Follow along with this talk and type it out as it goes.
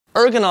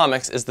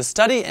Ergonomics is the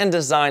study and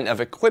design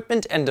of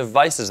equipment and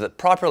devices that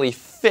properly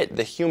fit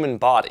the human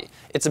body.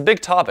 It's a big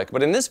topic,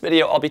 but in this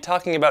video I'll be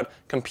talking about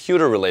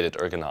computer-related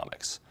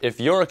ergonomics. If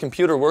you're a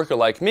computer worker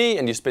like me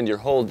and you spend your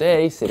whole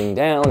day sitting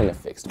down in a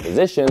fixed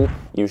position,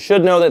 you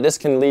should know that this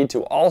can lead to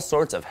all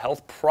sorts of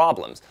health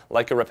problems,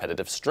 like a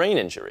repetitive strain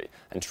injury.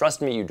 And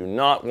trust me, you do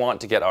not want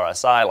to get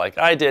RSI like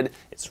I did.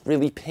 It's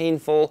really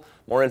painful.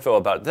 More info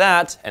about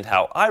that and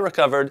how I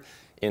recovered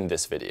in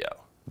this video.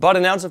 But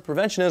an ounce of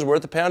prevention is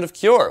worth a pound of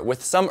cure.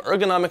 With some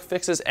ergonomic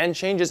fixes and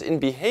changes in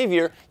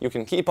behavior, you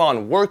can keep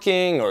on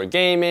working or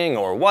gaming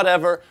or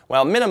whatever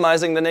while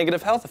minimizing the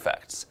negative health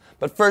effects.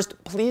 But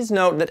first, please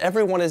note that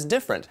everyone is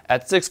different.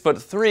 At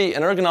 6'3",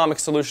 an ergonomic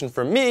solution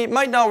for me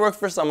might not work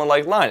for someone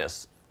like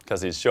Linus,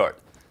 because he's short.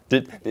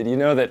 Did you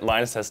know that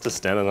Linus has to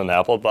stand on an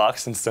apple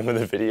box in some of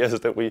the videos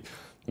that we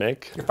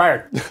make? You're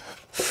fired.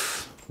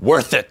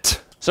 Worth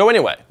it! So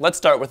anyway, let's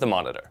start with the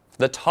monitor.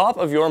 The top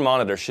of your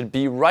monitor should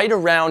be right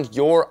around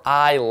your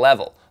eye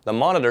level. The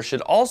monitor should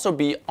also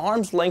be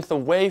arm's length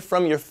away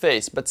from your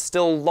face, but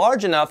still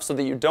large enough so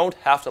that you don't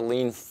have to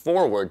lean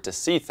forward to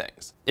see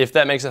things. If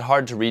that makes it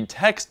hard to read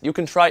text, you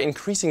can try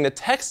increasing the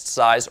text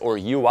size or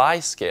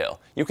UI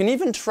scale. You can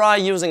even try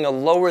using a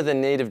lower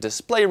than native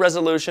display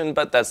resolution,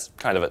 but that's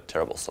kind of a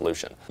terrible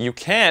solution. You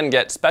can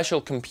get special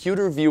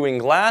computer viewing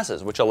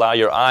glasses, which allow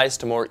your eyes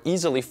to more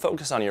easily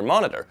focus on your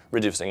monitor,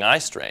 reducing eye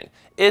strain.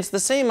 It's the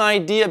same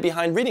idea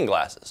behind reading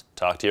glasses.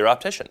 Talk to your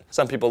optician.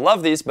 Some people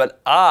love these,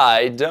 but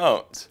I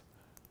don't.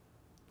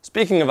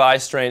 Speaking of eye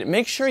strain,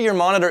 make sure your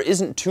monitor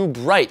isn't too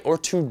bright or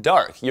too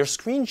dark. Your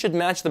screen should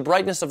match the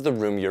brightness of the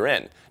room you're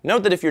in.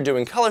 Note that if you're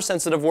doing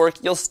color-sensitive work,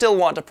 you'll still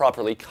want to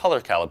properly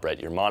color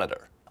calibrate your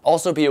monitor.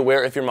 Also be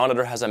aware if your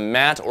monitor has a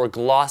matte or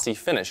glossy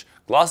finish.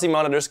 Glossy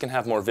monitors can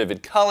have more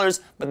vivid colors,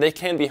 but they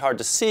can be hard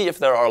to see if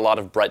there are a lot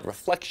of bright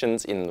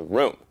reflections in the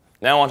room.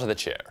 Now onto the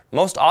chair.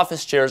 Most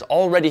office chairs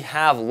already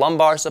have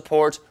lumbar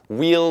support,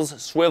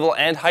 wheels, swivel,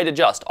 and height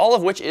adjust, all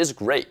of which is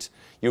great.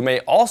 You may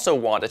also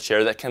want a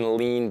chair that can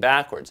lean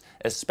backwards,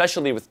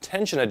 especially with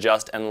tension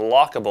adjust and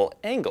lockable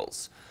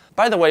angles.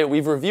 By the way,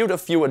 we've reviewed a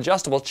few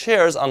adjustable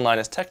chairs on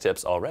Linus Tech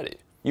Tips already.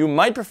 You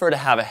might prefer to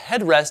have a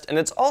headrest, and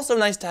it's also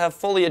nice to have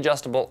fully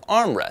adjustable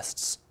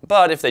armrests.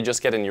 But if they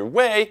just get in your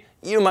way,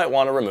 you might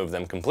want to remove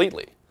them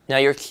completely. Now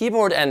your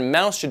keyboard and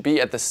mouse should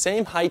be at the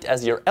same height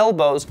as your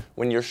elbows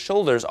when your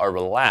shoulders are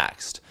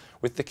relaxed,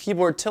 with the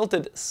keyboard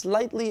tilted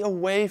slightly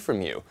away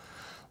from you.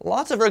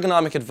 Lots of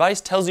ergonomic advice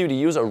tells you to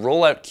use a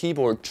roll-out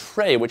keyboard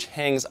tray which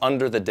hangs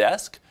under the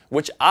desk,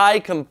 which I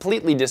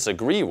completely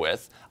disagree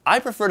with. I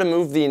prefer to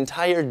move the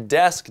entire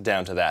desk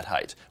down to that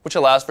height, which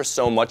allows for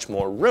so much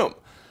more room.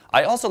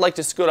 I also like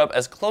to scoot up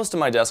as close to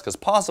my desk as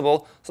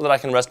possible so that I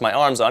can rest my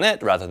arms on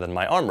it rather than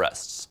my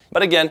armrests.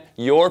 But again,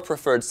 your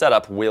preferred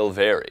setup will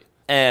vary.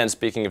 And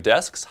speaking of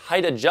desks,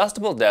 height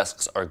adjustable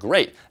desks are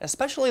great,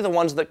 especially the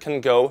ones that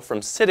can go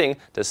from sitting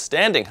to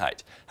standing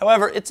height.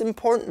 However, it's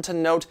important to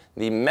note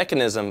the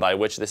mechanism by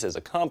which this is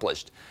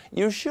accomplished.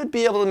 You should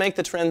be able to make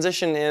the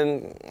transition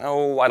in,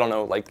 I don't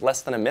know, like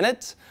less than a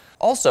minute?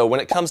 Also,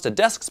 when it comes to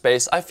desk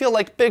space, I feel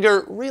like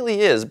bigger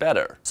really is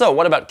better. So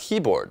what about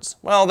keyboards?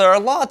 Well, there are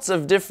lots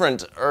of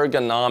different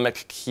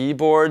ergonomic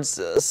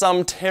keyboards,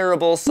 some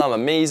terrible, some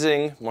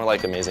amazing, more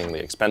like amazingly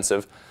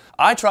expensive.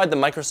 I tried the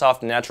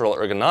Microsoft Natural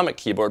Ergonomic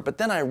keyboard, but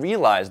then I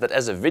realized that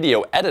as a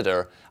video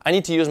editor, I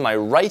need to use my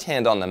right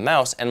hand on the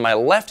mouse and my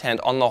left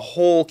hand on the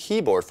whole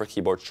keyboard for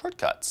keyboard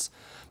shortcuts.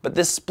 But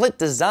this split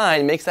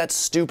design makes that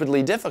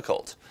stupidly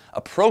difficult.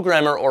 A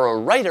programmer or a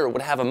writer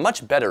would have a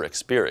much better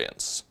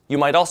experience. You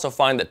might also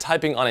find that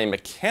typing on a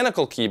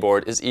mechanical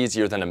keyboard is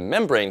easier than a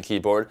membrane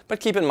keyboard, but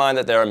keep in mind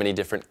that there are many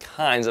different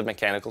kinds of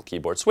mechanical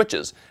keyboard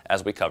switches,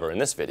 as we cover in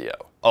this video.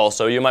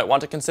 Also, you might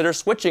want to consider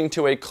switching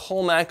to a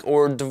Colemak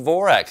or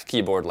Dvorak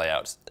keyboard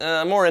layout.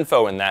 More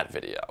info in that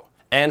video.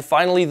 And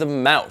finally, the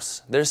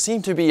mouse. There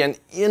seem to be an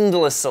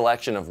endless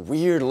selection of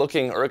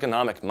weird-looking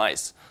ergonomic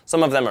mice.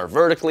 Some of them are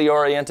vertically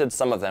oriented,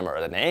 some of them are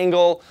at an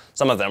angle,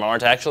 some of them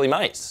aren't actually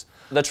mice.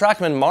 The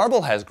Trackman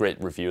Marble has great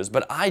reviews,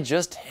 but I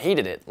just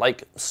hated it.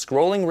 Like,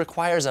 scrolling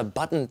requires a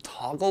button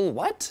toggle?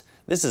 What?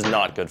 This is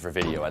not good for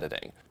video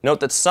editing. Note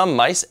that some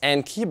mice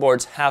and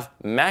keyboards have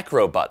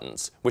macro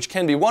buttons, which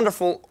can be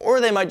wonderful, or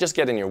they might just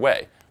get in your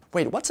way.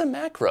 Wait, what's a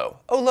macro?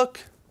 Oh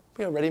look,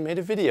 we already made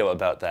a video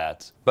about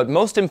that. But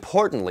most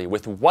importantly,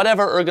 with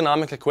whatever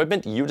ergonomic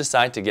equipment you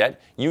decide to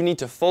get, you need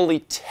to fully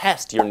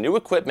test your new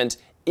equipment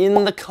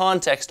in the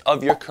context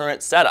of your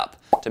current setup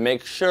to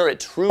make sure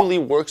it truly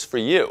works for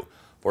you.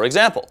 For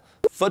example,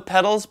 foot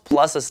pedals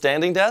plus a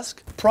standing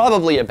desk?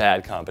 Probably a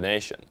bad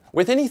combination.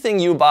 With anything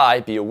you buy,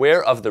 be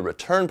aware of the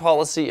return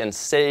policy and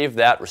save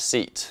that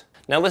receipt.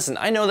 Now listen,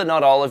 I know that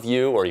not all of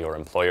you or your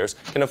employers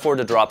can afford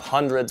to drop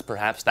hundreds,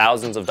 perhaps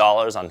thousands of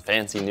dollars on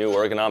fancy new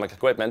ergonomic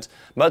equipment,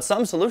 but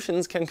some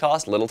solutions can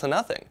cost little to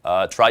nothing.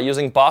 Try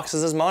using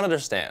boxes as monitor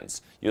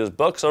stands. Use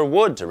books or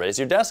wood to raise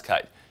your desk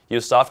height.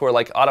 Use software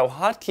like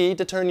AutoHotkey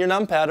to turn your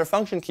numpad or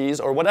function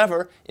keys or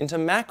whatever into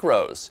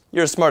macros.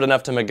 You're smart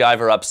enough to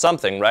MacGyver up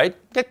something, right?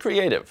 Get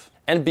creative.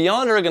 And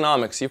beyond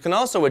ergonomics, you can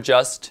also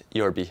adjust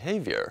your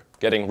behavior.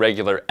 Getting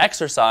regular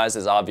exercise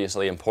is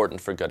obviously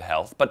important for good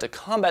health, but to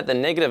combat the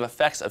negative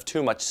effects of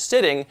too much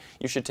sitting,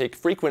 you should take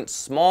frequent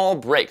small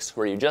breaks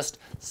where you just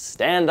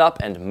stand up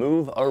and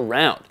move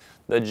around.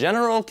 The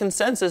general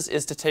consensus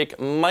is to take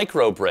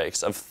micro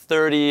breaks of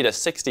 30 to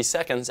 60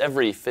 seconds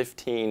every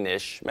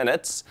 15-ish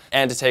minutes,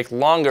 and to take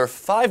longer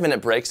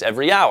 5-minute breaks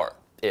every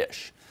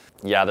hour-ish.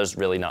 Yeah, there's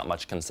really not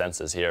much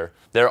consensus here.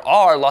 There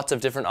are lots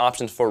of different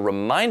options for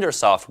reminder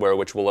software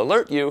which will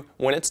alert you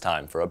when it's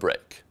time for a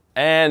break.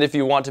 And if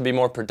you want to be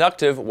more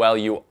productive while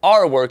you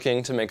are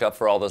working to make up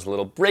for all those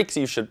little breaks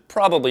you should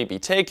probably be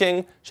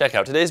taking, check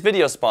out today's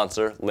video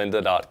sponsor,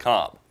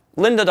 lynda.com.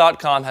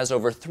 Lynda.com has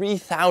over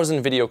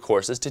 3,000 video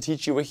courses to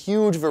teach you a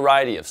huge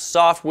variety of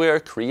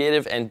software,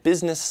 creative, and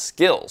business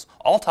skills,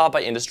 all taught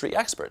by industry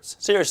experts.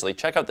 Seriously,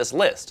 check out this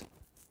list.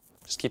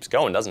 Just keeps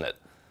going, doesn't it?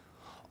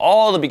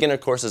 All the beginner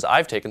courses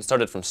I've taken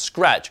started from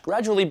scratch,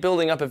 gradually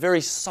building up a very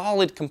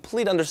solid,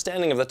 complete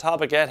understanding of the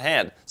topic at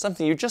hand,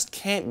 something you just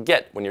can't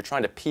get when you're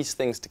trying to piece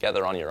things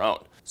together on your own.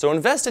 So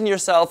invest in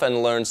yourself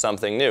and learn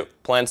something new.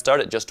 Plans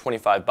start at just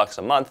 $25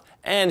 a month,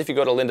 and if you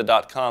go to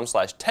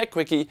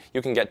lynda.com/techquickie,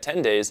 you can get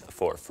 10 days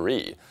for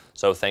free.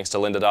 So thanks to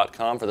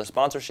lynda.com for the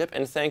sponsorship,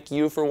 and thank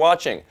you for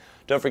watching.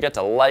 Don't forget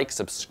to like,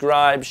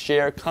 subscribe,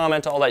 share,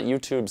 comment, all that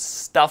YouTube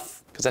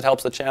stuff, because it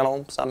helps the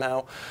channel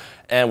somehow,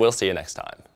 and we'll see you next time.